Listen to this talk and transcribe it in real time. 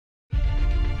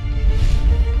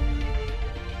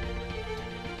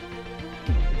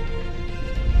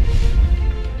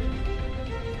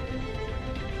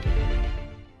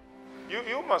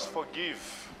you must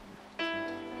forgive.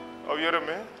 Are you hearing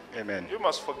me? Amen. You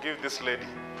must forgive this lady.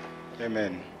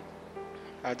 Amen.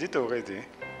 I did already.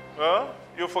 Huh?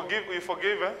 You forgive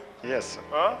her? Yes.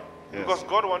 Huh? Yes. Because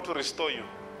God wants to restore you.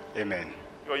 Amen.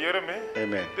 You hearing me?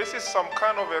 Amen. This is some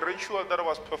kind of a ritual that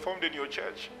was performed in your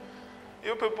church.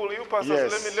 You people, you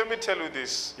pastors, Yes. let me tell you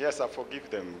this. Yes, I forgive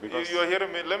them. Because You are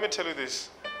hearing me? Let me tell you this.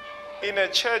 In a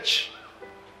church,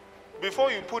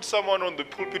 before you put someone on the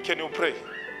pulpit, can you pray?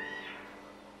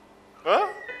 Huh?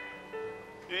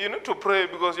 You need to pray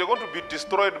because you're going to be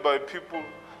destroyed by people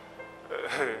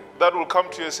that will come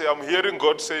to you and say, I'm hearing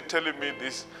God say, telling me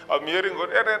this. I'm hearing God.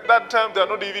 And at that time, they're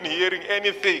not even hearing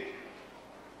anything.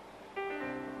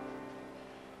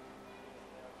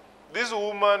 This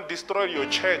woman destroyed your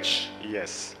church.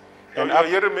 yes. You're after-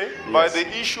 hearing me? Yes. By the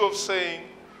issue of saying,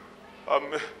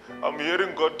 I'm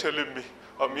hearing God telling me.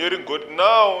 I'm hearing God.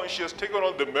 Now she has taken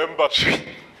all the members.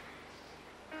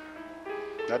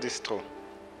 That is true.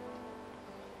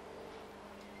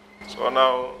 So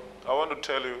now, I want to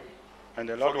tell you, And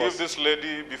the Lord forgive was... this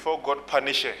lady before God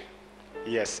punish her.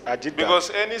 Yes, I did Because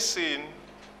any sin,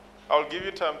 I'll give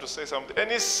you time to say something.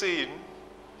 Any sin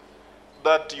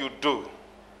that you do,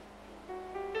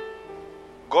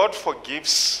 God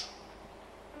forgives,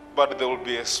 but there will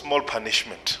be a small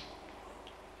punishment.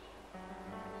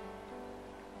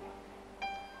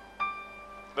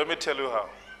 Let me tell you how.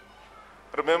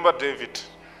 Remember David,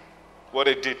 what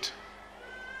he did.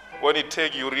 When he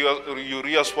take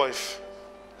Uriah's wife,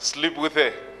 sleep with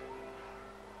her.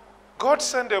 God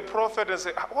sent a prophet and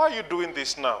said, why are you doing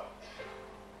this now?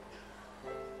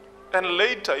 And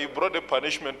later he brought a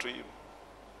punishment to him.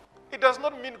 It does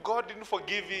not mean God didn't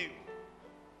forgive him.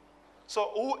 So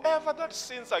whoever that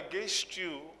sins against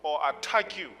you or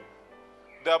attack you,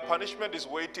 their punishment is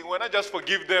waiting. When I just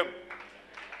forgive them,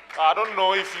 I don't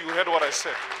know if you heard what I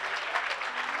said.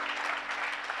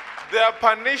 Their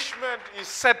punishment is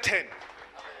certain.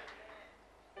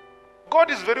 God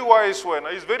is very wise when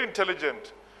he's very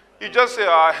intelligent. He just say,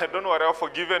 don't worry, I've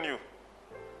forgiven you.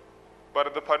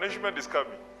 But the punishment is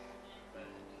coming.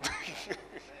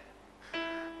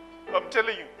 I'm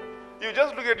telling you. You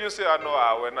just look at you and say,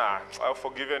 I've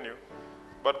forgiven you.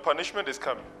 But punishment is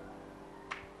coming.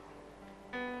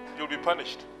 You'll be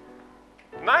punished.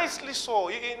 Nicely so.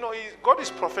 God is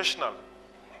professional.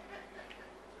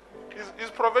 He's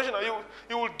professional.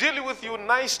 He will deal with you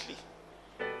nicely.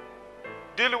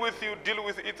 Deal with you.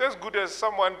 It's as good as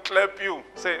someone clap you.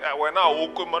 Say, when I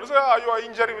walk him, say, you are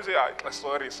injuring me. Say,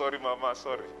 sorry, mama,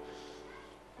 sorry.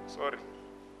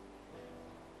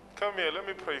 Come here, let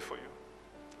me pray for you.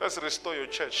 Let's restore your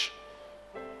church.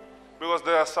 Because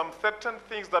there are some certain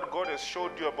things that God has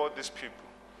showed you about these people.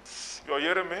 You're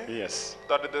hearing me? Yes.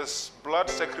 That there's blood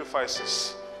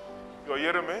sacrifices. You're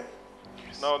hearing me?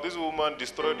 Yes. Now this woman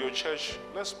destroyed your church.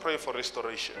 Let's pray for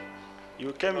restoration.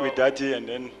 You came with Daddy and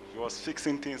then he was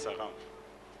fixing things around.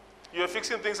 You're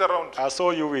fixing things around. I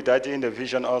saw you with Daddy in the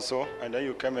vision also, and then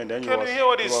you came and then you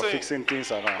were fixing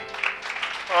things around.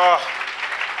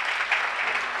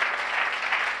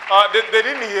 They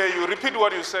didn't hear you. Repeat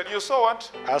what you said. You saw what?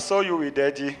 I saw you with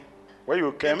Daddy. When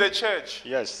you came. In the church?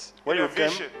 Yes. When you came.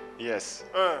 Vision. Yes.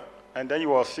 And then you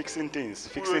were fixing things.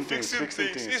 Fixing things.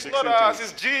 It's not us,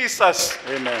 it's Jesus.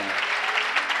 Amen.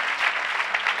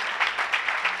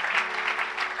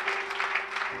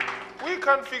 We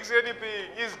can't fix anything.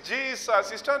 It's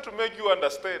Jesus. He's trying to make you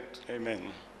understand.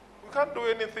 Amen. We can't do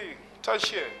anything. Touch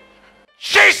here.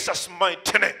 Jesus'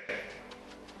 mighty name.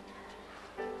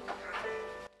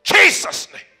 Jesus'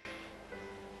 name.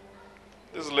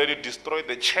 This lady destroyed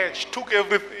the church, took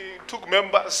everything, took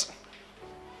members.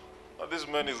 Now this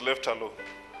man is left alone.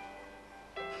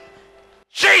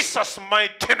 Jesus'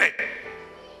 mighty name.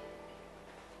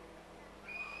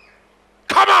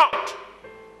 Come out.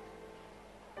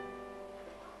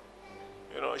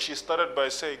 She started by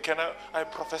saying, I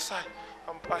prophesy?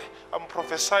 I'm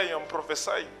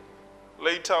prophesying.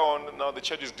 Later on, now the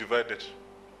church is divided.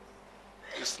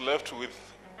 It's left with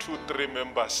 2-3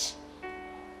 members.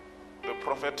 The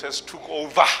prophetess took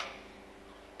over.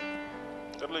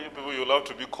 Tell you people you love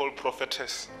to be called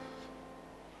prophetess.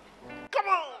 Come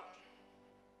on!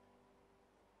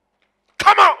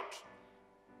 Come out!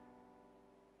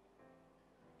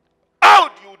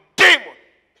 Out, you demon!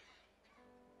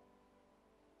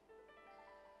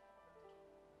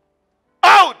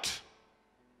 Out!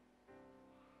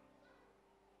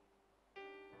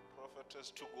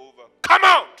 Prophetess took over. Come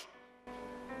out!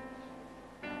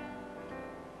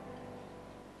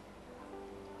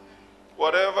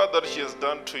 Whatever that she has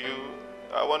done to you,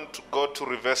 I want God to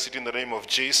reverse it in the name of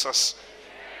Jesus.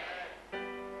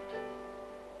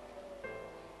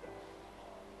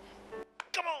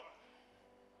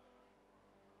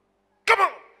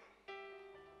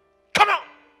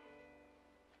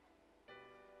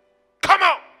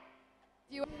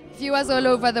 Viewers all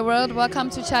over the world, welcome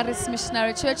to Charis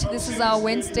Missionary Church. This is our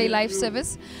Wednesday live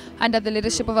service under the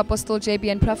leadership of Apostle JB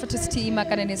and Prophetess T.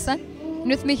 Makanenisa. And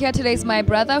with me here today is my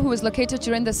brother who was located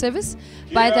during the service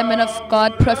by the man of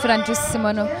God, Prophet Andrew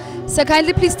Semono. So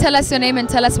kindly please tell us your name and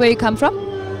tell us where you come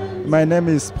from. My name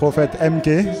is Prophet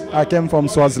MK. I came from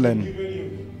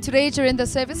Swaziland. Today during the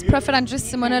service, Prophet Andrew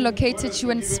Semono located you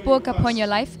and spoke upon your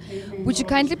life. Would you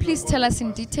kindly please tell us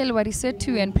in detail what he said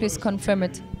to you and please confirm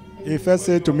it? He first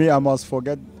said to me, I must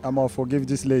forgive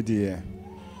this lady here.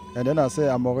 And then I said,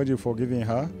 I'm already forgiving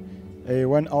her. He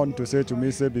went on to say to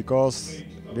me, because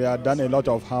they had done a lot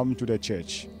of harm to the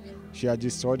church. She had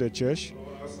destroyed the church.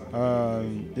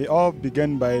 It all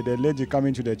began by the lady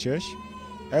coming to the church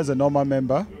as a normal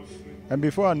member. And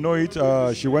before I know it,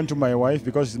 she went to my wife,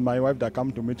 because it's my wife that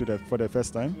came to me for the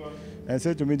first time, and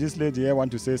said to me, this lady here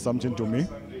wants to say something to me.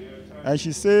 And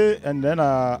she said, and then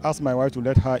I asked my wife to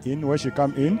let her in. When she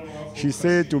came in, she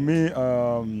said to me,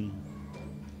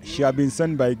 she had been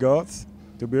sent by God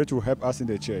to be able to help us in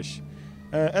the church.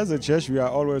 As a church, we are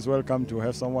always welcome to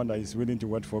have someone that is willing to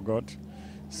work for God.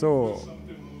 So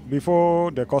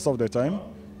before the course of the time,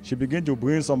 she began to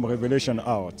bring some revelation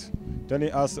out,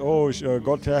 telling us,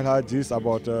 God tell her this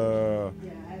about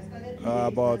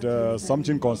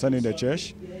something concerning the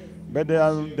church. But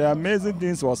the amazing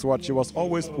things was what she was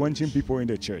always pointing people in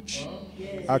the church,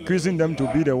 accusing them to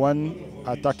be the one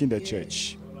attacking the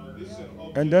church.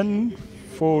 And then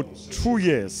for 2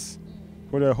 years,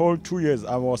 for the whole 2 years,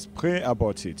 I was praying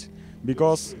about it.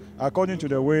 Because according to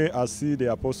the way I see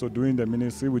the apostle doing the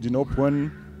ministry, we did not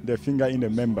point the finger in the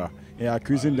member and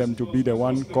accusing them to be the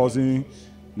one causing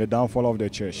the downfall of the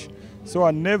church. So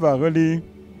I never really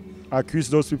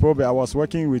accused those people, but I was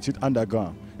working with it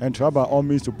underground and try by all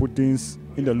means to put things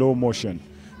in the low motion.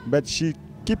 But she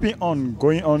keeping on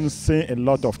going on saying a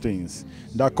lot of things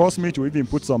that caused me to even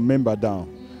put some member down,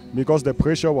 because the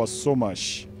pressure was so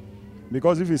much.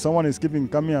 Because if someone is keeping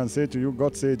coming and say to you,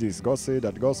 God say this, God say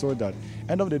that, God say that,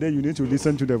 end of the day you need to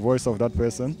listen to the voice of that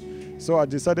person. So I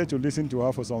decided to listen to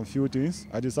her for some few things.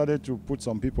 I decided to put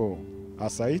some people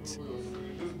aside.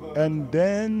 And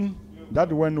then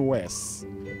that went worse,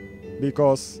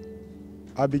 because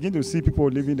I began to see people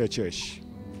leaving the church.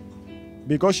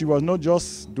 Because she was not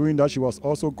just doing that, she was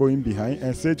also going behind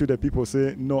and say to the people,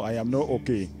 say, no, I am not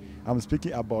okay. I'm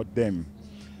speaking about them.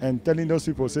 And telling those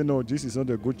people, say, no, this is not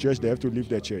a good church, they have to leave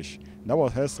the church. That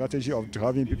was her strategy of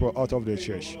driving people out of the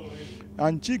church.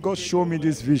 And she God showed me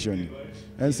this vision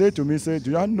and said to me, say,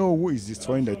 do you know who is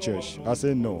destroying the church? I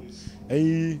said, no.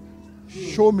 And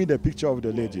he showed me the picture of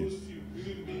the lady.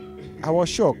 I was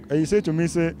shocked. And he said to me,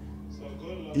 say,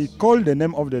 he called the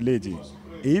name of the lady.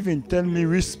 He even tell me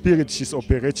which spirit she's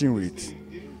operating with.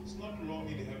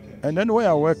 And then when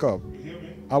I woke up,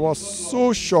 I was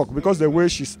so shocked because the way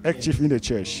she's active in the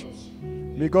church.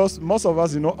 Because most of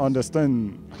us do not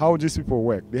understand how these people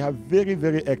work. They are very,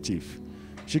 very active.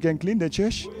 She can clean the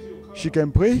church. She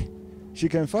can pray. She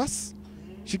can fast.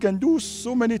 She can do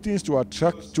so many things to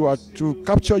attract, to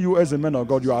capture you as a man of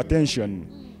God, your attention.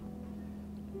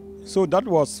 So that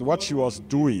was what she was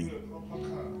doing.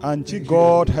 Until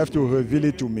God have to reveal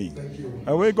it to me.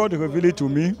 And when God revealed it to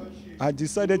me, I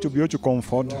decided to be able to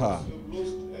confront her.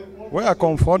 When I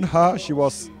confront her, she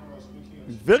was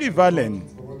very violent.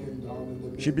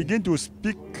 She began to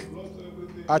speak,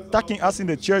 attacking us in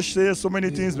the church, say so many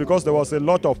things, because there was a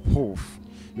lot of proof.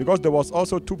 Because there was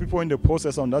also 2 people in the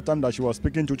process on that time that she was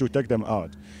speaking to take them out.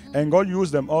 And God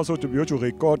used them also to be able to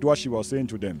record what she was saying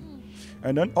to them.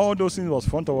 And then all those things was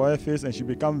front of her face, and she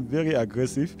became very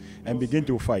aggressive and began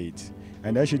to fight.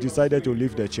 And then she decided to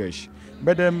leave the church.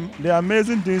 But the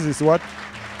amazing thing is what,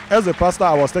 as a pastor,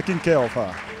 I was taking care of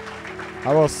her.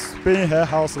 I was paying her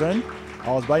house rent.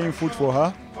 I was buying food for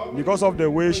her because of the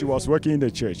way she was working in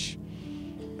the church.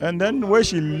 And then when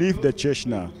she left the church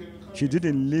now, she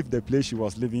didn't leave the place she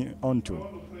was living onto.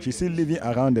 She's still living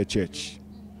around the church.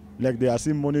 Like they are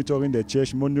still monitoring the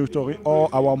church, monitoring all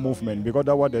our movement, because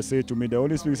that's what they say to me. The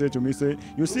Holy Spirit said to me, say,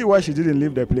 you see why she didn't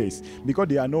leave the place? Because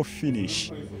they are not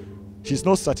finished. She's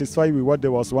not satisfied with what they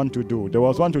was want to do. They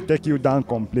was want to take you down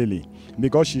completely.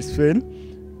 Because she's failed,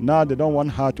 now they don't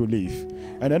want her to leave.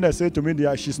 And then they say to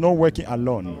me, she's not working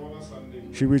alone.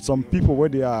 She with some people where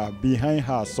they are behind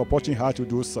her, supporting her to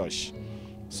do such.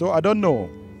 So I don't know.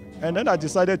 And then I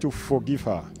decided to forgive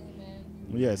her.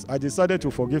 Yes, I decided to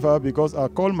forgive her because I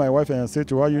called my wife and said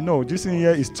to her, you know, this thing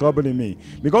here is troubling me.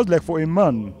 Because like for a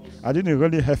man, I didn't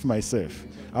really have myself.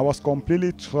 I was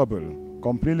completely troubled.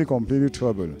 Completely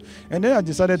troubled. And then I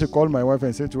decided to call my wife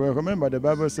and say to her, remember the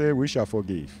Bible says we shall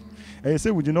forgive. And he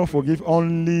said we do not forgive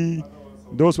only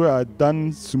those who have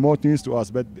done small things to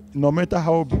us, but no matter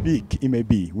how big it may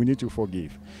be, we need to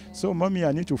forgive. So, mommy,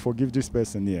 I need to forgive this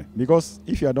person here. Because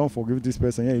if I don't forgive this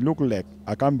person here, it looks like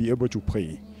I can't be able to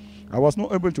pray. I was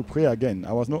not able to pray again.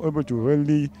 I was not able to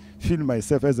really feel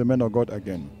myself as a man of God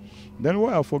again. Then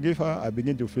when I forgive her, I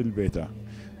begin to feel better.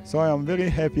 So I am very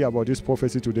happy about this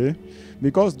prophecy today,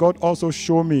 because God also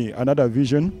showed me another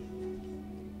vision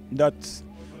that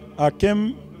I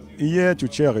came here to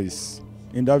cherish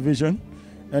in that vision.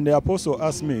 And the apostle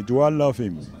asked me, do I love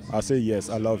him? I say, yes,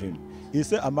 I love him. He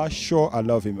said, am I sure I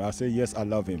love him? I say, yes, I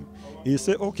love him. He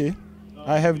said, okay,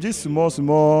 I have this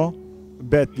small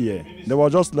bed here. There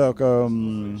was just like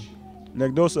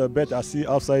those beds I see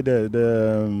outside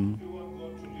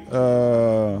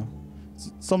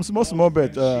some small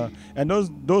bed, and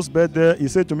those bed there. He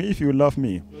said to me, if you love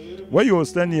me, when you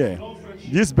stand here,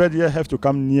 this bed here have to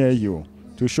come near you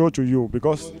to show to you,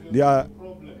 because they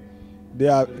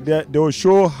will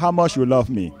show how much you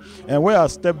love me. And when I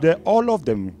step there, all of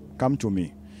them come to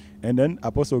me, and then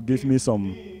apostle gives me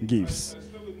some gifts.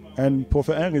 And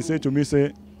Prophet Henry said to me,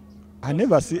 say, I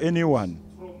never see anyone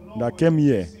that came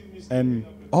here and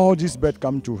all this bed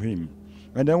come to him.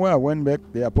 And then when I went back,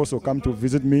 the apostle come to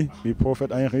visit me with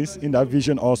Prophet Henry in that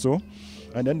vision also.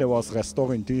 And then there was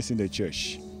restoring things in the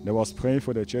church. There was praying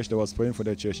for the church. There was praying for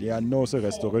the church. Yeah, I know the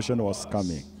restoration was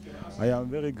coming. I am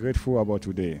very grateful about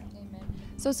today.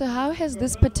 So how has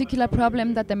this particular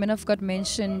problem that the man of God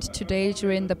mentioned today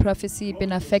during the prophecy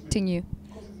been affecting you?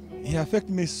 It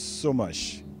affected me so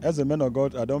much. As a man of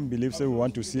God, I don't believe we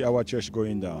want to see our church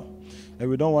going down. And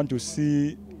we don't want to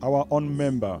see our own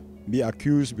member be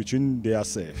accused between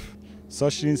themselves.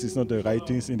 Such things is not the right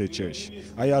things in the church.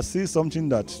 I see something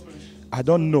that I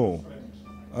don't know.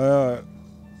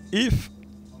 If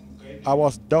I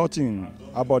was doubting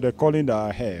about the calling that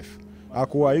I have, I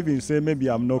could even say maybe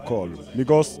I'm not called.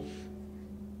 Because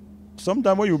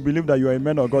sometimes when you believe that you are a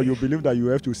man of God, you believe that you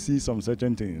have to see some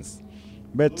certain things.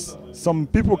 But some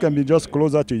people can be just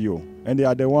closer to you, and they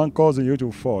are the one causing you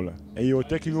to fall. And it will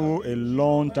take you a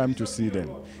long time to see them.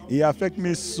 It affects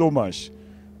me so much,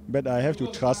 but I have to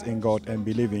trust in God and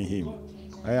believe in Him.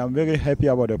 I am very happy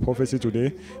about the prophecy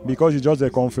today, because it's just a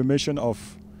confirmation of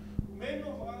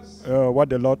what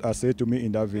the Lord has said to me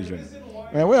in that vision.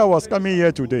 And when I was coming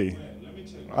here today,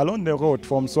 along the road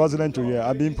from Swaziland to here,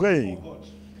 I've been praying.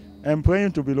 And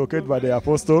praying to be located by the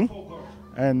apostle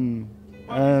and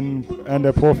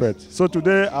the prophet. So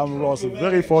today I was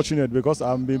very fortunate, because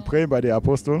I've been prayed by the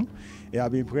apostle, and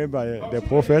I've been prayed by the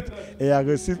prophet, and I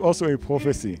received also a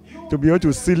prophecy to be able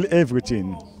to seal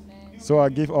everything. So I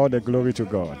give all the glory to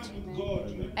God.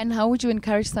 And how would you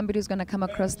encourage somebody who's going to come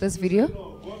across this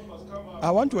video? I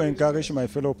want to encourage my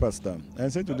fellow pastor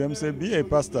and say to them, say, be a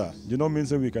pastor. You know, means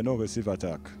that we cannot receive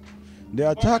attack. The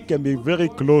attack can be very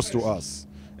close to us.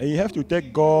 And you have to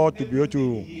take God to be able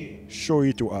to show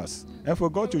it to us. And for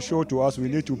God to show to us, we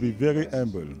need to be very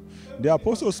humble. The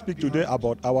apostle speak today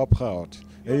about our pride.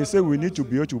 And he said we need to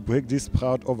be able to break this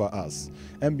pride over us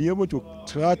and be able to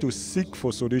try to seek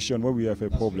for solution when we have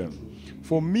a problem.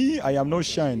 For me, I am not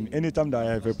shy anytime that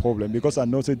I have a problem, because I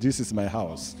know that this is my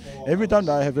house. Every time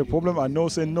that I have a problem, I know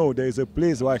say no, there is a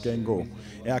place where I can go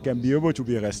and I can be able to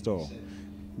be restored.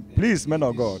 Please, men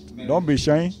of God, don't be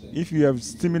shy. If you have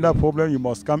similar problem, you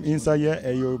must come inside here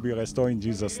and you will be restored in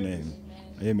Jesus' name.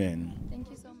 Amen.